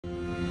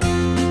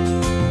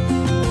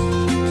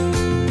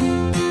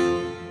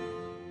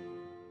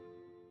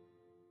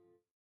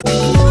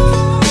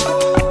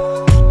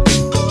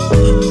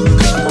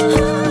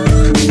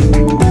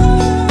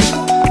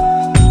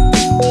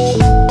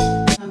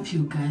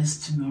guys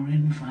to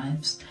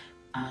Norinevibes.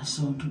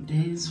 So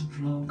today's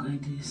vlog,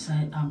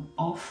 I'm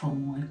off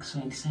from work, so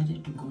I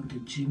decided to go to the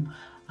gym.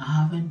 I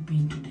haven't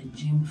been to the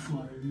gym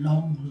for a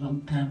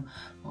long time,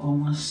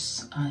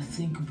 almost I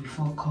think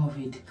before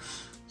COVID.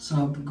 So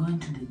I'll be going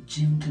to the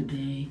gym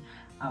today.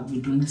 I'll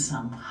be doing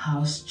some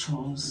house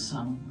chores,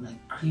 some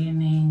like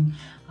cleaning.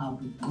 I'll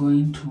be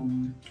going to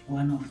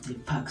one of the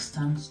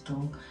Pakistan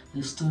store,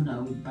 the store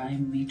that we buy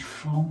meat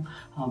from.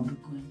 I'll be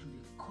going to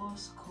the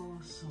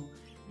Costco. So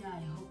yeah,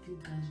 I hope you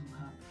guys will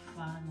have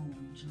fun or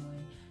enjoy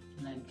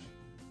like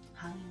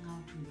hanging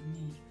out with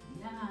me.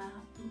 Yeah.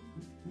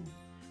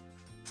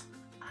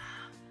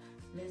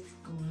 Let's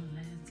go.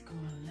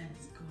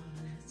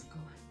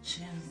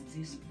 Cheers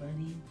this,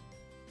 buddy.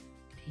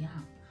 Yeah,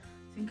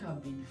 I think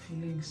I've been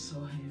feeling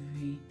so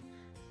heavy.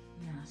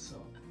 Yeah, so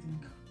I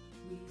think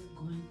we are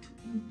going to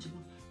enjoy.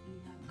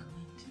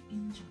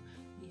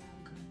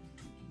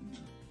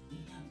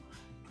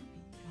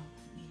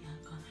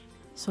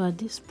 So at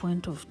this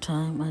point of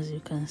time, as you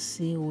can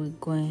see, we're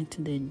going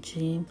to the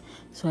gym.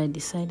 So I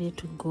decided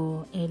to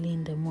go early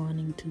in the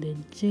morning to the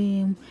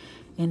gym.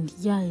 And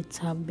yeah, it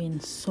has been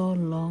so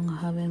long.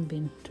 I haven't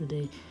been to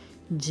the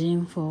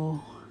gym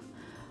for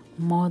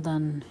more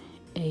than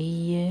a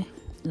year.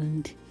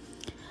 And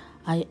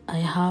I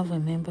have a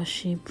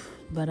membership,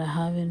 but I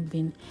haven't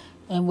been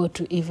able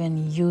to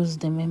even use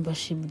the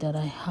membership that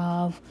I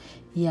have.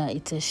 Yeah,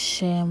 it's a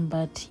shame,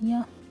 but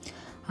yeah,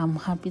 I'm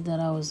happy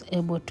that I was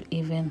able to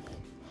even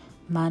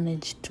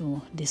manage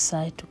to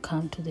decide to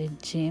come to the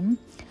gym.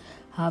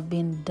 I've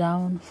been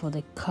down for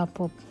the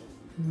couple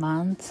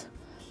months.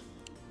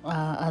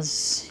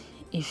 As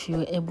if you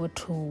were able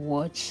to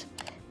watch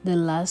the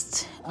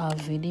last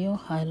video,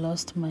 I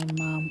lost my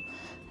mom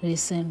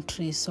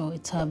recently, so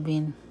it has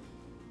been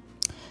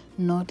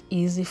not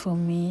easy for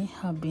me.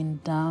 I've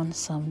been down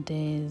some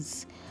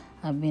days,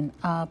 I've been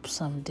up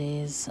some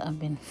days, I've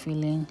been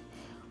feeling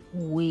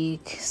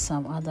weak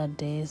some other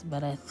days,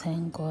 but I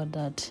thank God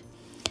that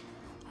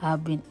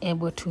I've been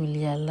able to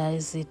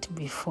realize it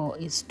before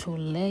it's too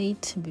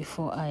late,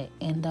 before I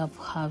end up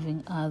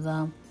having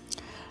other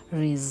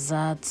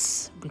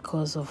results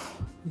because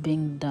of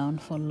being down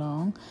for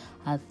long.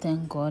 I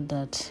thank God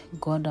that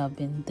God have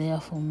been there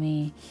for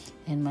me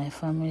and my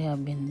family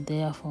have been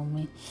there for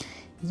me.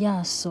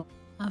 Yeah, so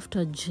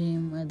after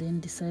gym, I then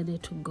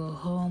decided to go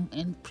home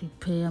and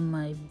prepare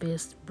my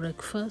best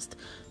breakfast.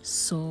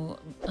 So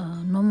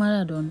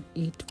normally I don't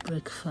eat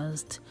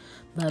breakfast,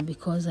 but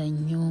because I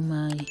knew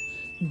my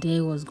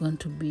day was going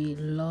to be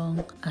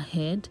long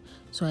ahead,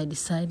 so I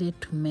decided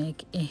to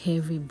make a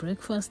heavy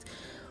breakfast,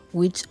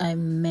 which I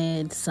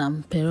made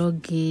some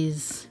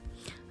pierogies,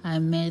 I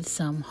made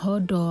some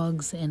hot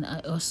dogs, and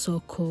I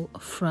also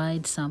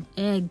fried some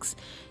eggs.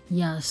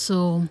 Yeah,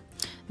 so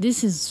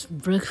this is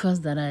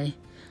breakfast that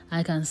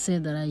I can say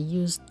that I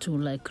used to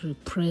like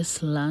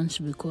replace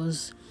lunch,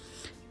 because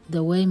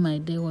the way my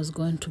day was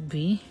going to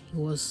be, it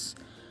was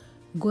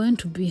going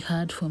to be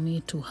hard for me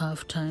to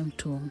have time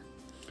to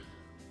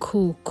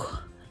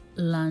cook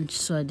lunch.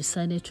 So I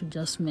decided to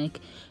just make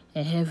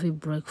a heavy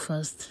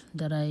breakfast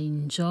that I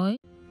enjoy.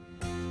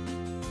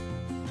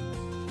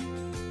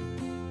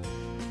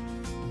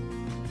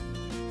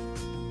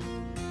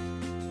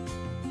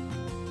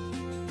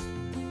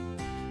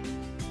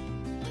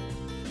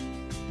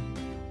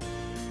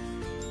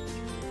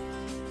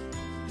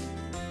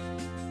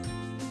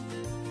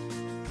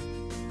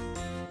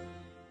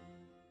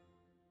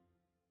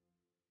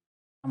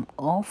 I'm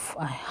off.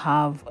 I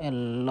have a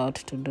lot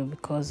to do,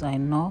 because I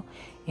know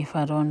if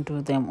I don't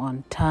do them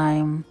on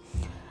time,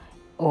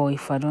 or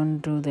if I don't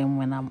do them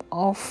when I'm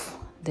off,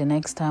 the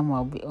next time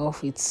I'll be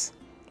off, it's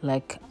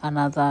like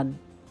another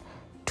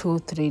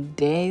 2-3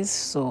 days.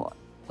 So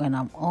when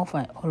I'm off,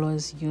 I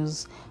always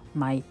use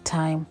my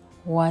time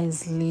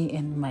wisely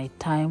and my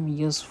time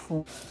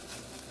useful.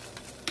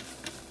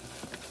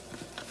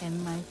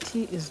 And my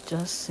tea is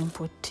just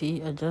simple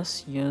tea. I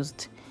just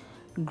used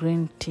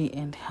green tea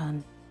and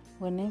honey.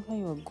 Whenever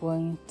you're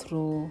going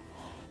through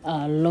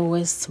a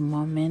lowest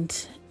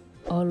moment,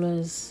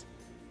 always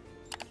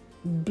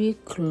be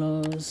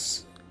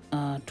close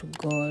to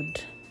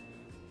God.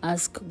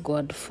 Ask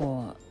God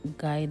for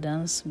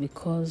guidance,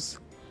 because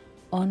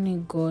only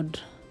God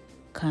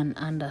can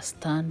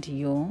understand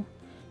you.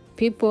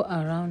 People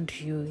around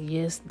you,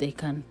 yes, they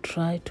can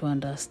try to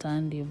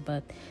understand you,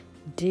 but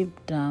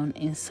deep down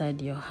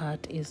inside your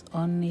heart is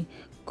only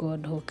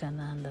God who can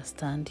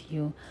understand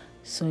you.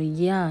 So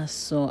yeah,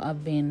 so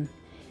I've been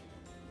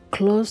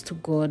close to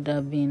God.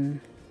 I've been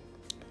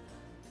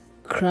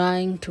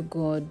crying to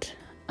God.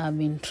 I've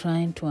been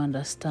trying to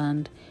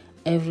understand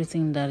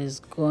everything that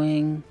is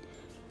going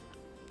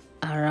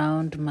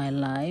around my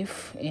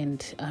life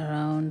and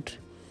around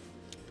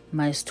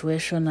my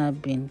situation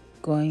I've been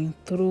going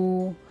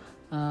through,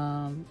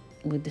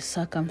 with the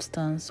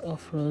circumstance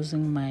of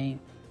losing my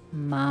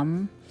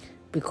mom.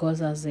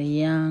 Because as a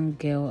young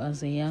girl,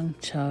 as a young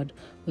child,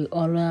 we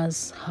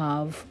always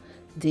have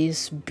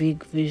this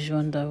big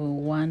vision that we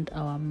want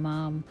our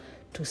mom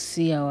to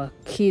see our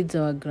kids,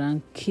 our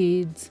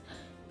grandkids,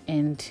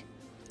 and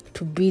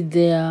to be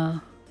there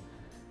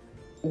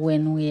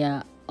when we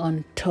are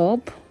on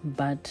top,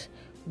 but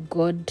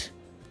God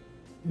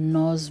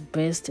knows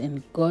best,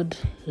 and God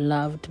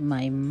loved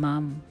my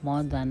mom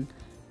more than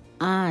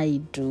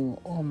I do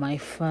or my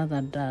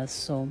father does.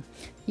 So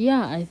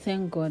yeah, I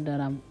thank God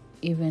that I'm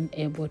even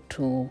able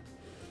to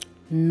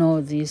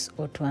know this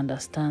or to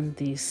understand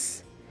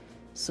this.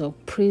 So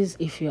please,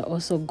 if you're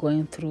also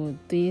going through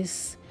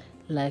this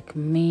like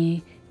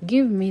me,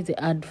 give me the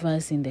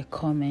advice in the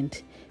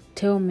comment.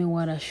 Tell me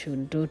what I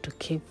should do to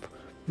keep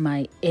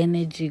my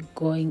energy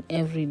going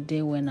every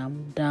day when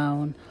I'm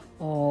down,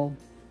 or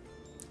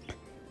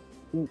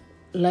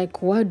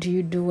like, what do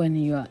you do when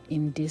you are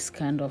in this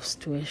kind of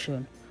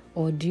situation?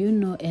 Or do you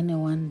know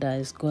anyone that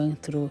is going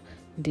through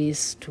this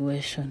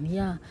situation?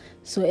 Yeah.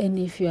 So, and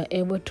if you are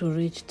able to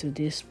reach to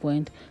this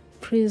point,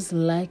 please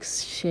like,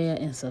 share,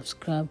 and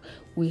subscribe.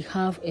 We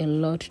have a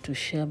lot to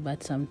share,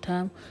 but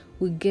sometimes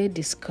we get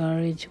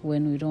discouraged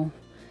when we don't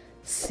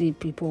see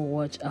people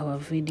watch our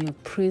video.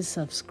 Please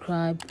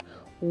subscribe,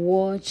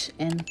 watch,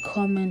 and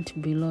comment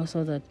below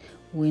so that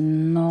we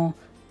know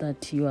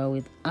that you are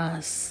with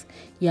us.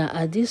 Yeah,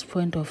 at this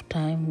point of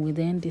time, we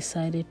then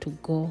decided to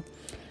go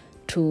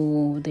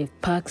to the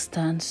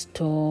Pakistan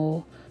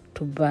store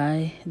to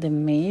buy the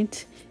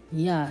meat.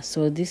 Yeah,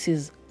 so this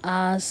is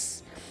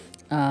us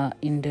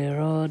in the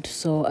road.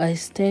 So I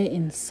stay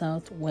in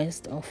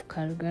southwest of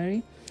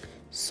Calgary.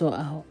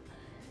 So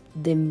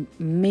the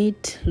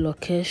meat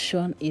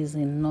location is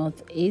in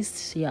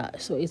northeast. Yeah,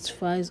 so it's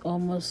far, is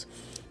almost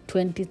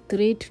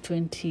 23 to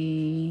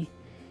 22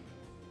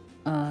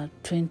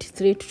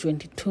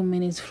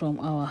 minutes from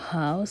our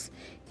house.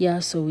 Yeah,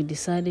 so we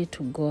decided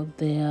to go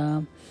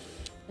there,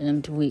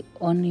 and we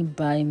only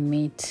buy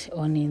meat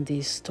only in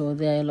this store.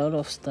 There are a lot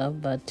of stuff,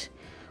 but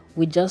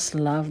we just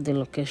love the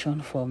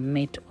location for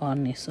meat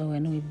only. So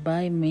when we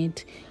buy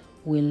meat,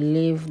 we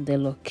leave the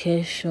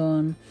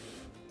location.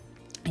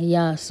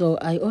 Yeah, so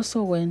I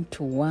also went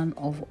to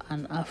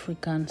an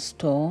African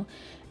store,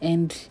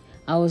 and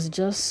I was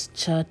just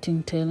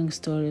chatting, telling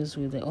stories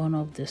with the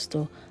owner of the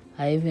store.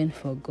 I even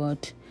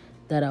forgot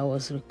that I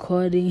was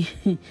recording,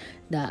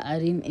 that I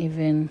didn't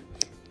even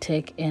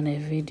take any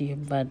video,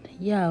 but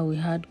yeah, we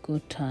had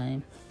good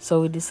time.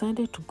 So we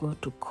decided to go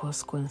to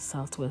Costco in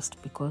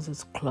Southwest because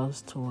it's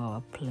close to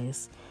our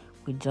place.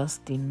 We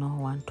just did not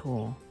want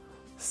to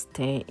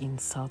stay in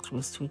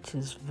Southwest, which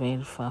is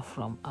very far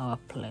from our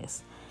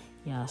place.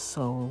 Yeah,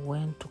 so we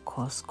went to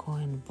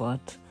Costco and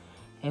bought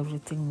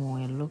everything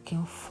we were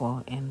looking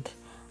for, and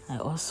I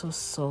also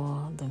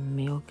saw the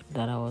milk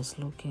that I was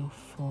looking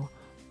for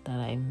that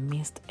I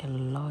missed a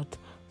lot.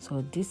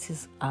 So this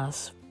is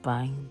us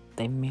buying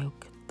the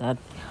milk that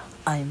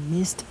I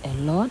missed a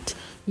lot.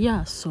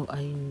 Yeah, so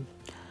I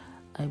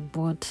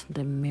bought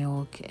the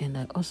milk, and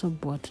I also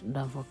bought the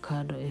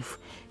avocado. If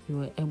you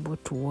were able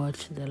to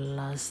watch the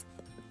last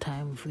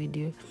time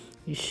video,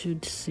 you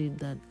should see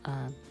that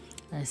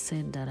I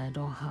said that I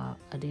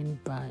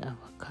didn't buy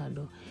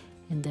avocado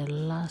in the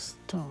last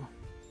store.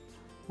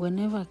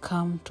 Whenever I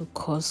come to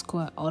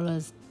Costco, I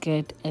always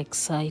get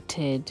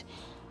excited.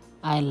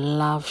 I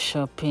love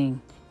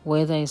shopping,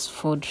 whether it's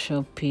food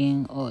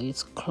shopping or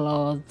it's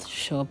clothes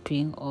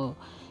shopping or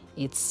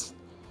it's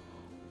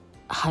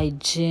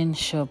hygiene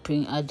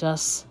shopping. I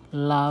just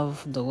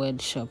love the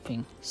word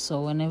shopping.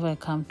 So whenever I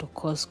come to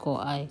Costco,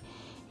 I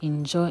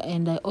enjoy,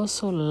 and I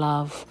also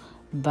love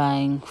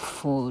buying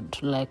food,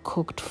 like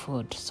cooked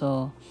food.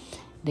 So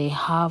they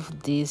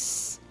have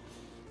this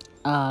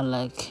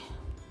like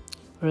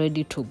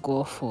ready to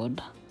go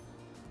food.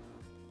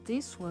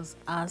 This was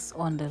us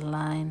on the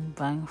line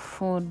buying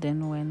food.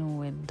 Then when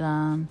we were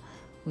done,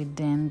 we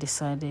then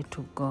decided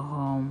to go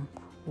home.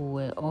 We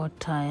were all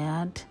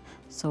tired,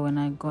 so when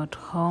I got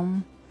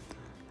home,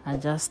 I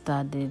just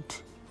started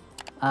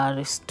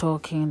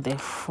restocking the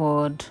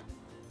food,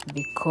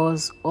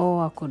 because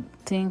all I could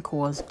think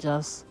was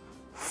just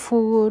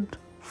food.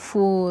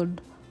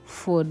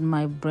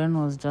 My brain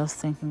was just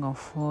thinking of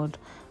food,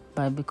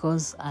 but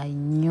because I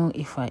knew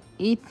if I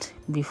eat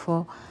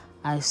before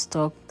I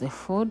stock the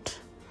food,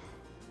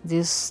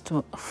 this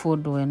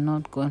food were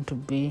not going to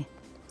be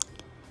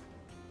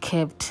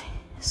kept.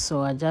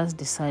 So I just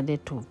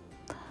decided to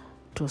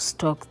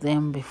stock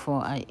them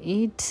before I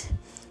eat.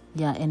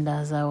 Yeah, and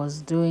as I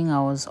was doing,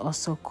 I was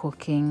also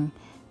cooking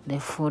the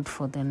food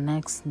for the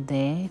next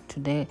day.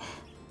 Today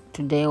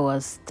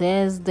was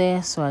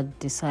Thursday, so I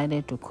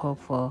decided to cook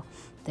for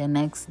the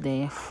next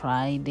day,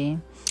 Friday,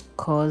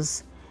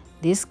 because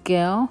this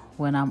girl,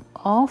 when I'm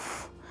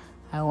off,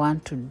 I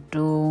want to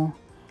do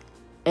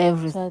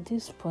everything. So at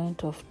this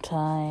point of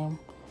time,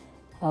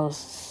 I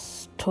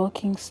was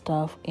stocking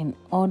stuff in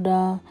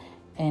order.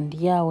 And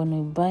yeah, when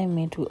we buy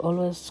meat, we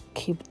always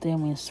keep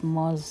them in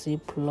small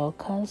zip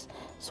lockers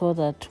so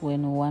that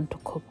when we want to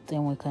cook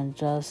them, we can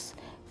just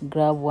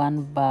grab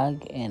one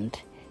bag and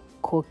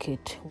cook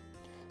it.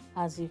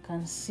 As you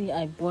can see,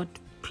 I bought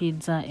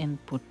pizza and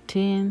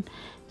poutine.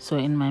 So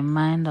in my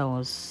mind, I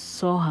was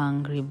so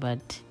hungry,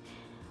 but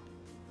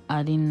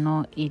I did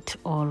not eat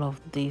all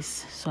of this,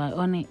 so I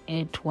only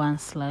ate one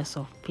slice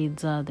of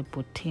pizza. The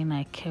poutine,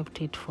 I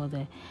kept it for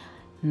the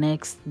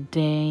next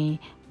day.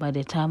 By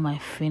the time I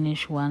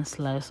finished one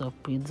slice of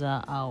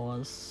pizza, I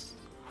was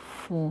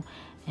full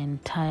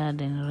and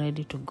tired and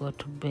ready to go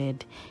to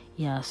bed.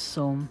 Yeah,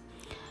 so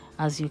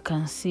as you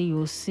can see,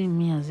 you'll see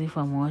me as if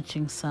I'm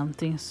watching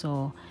something.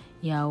 So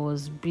yeah, I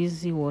was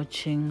busy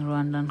watching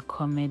Rwandan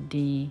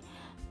comedy.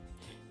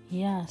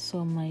 Yeah,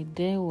 so my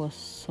day was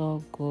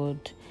so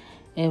good.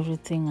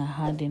 Everything I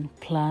had in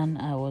plan,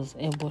 I was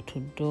able to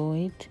do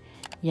it.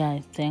 Yeah,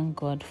 I thank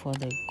God for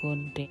the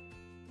good day.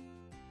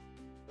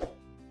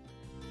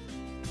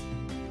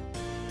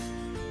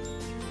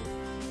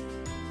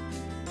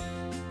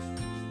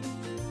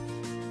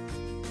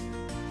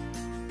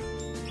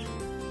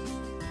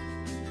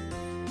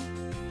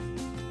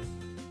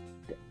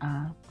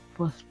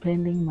 For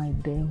spending my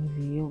day with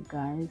you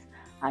guys.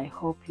 I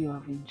hope you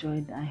have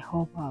enjoyed. I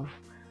hope I've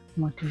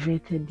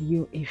motivated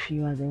you if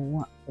you are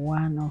the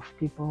one of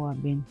people who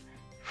have been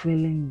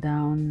feeling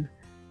down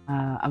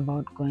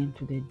about going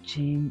to the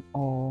gym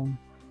or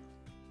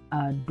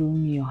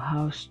doing your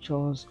house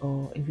chores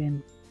or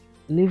even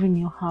leaving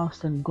your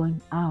house and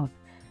going out.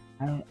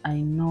 I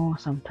know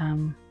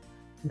sometimes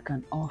we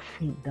can all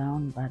feel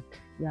down, but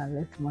yeah,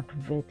 let's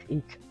motivate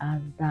each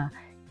other.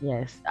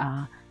 Yes,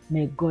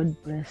 may God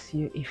bless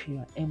you if you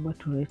are able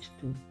to reach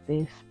to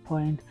this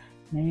point.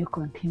 May you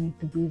continue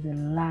to be the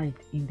light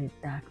in the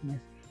darkness.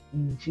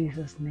 In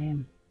Jesus'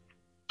 name.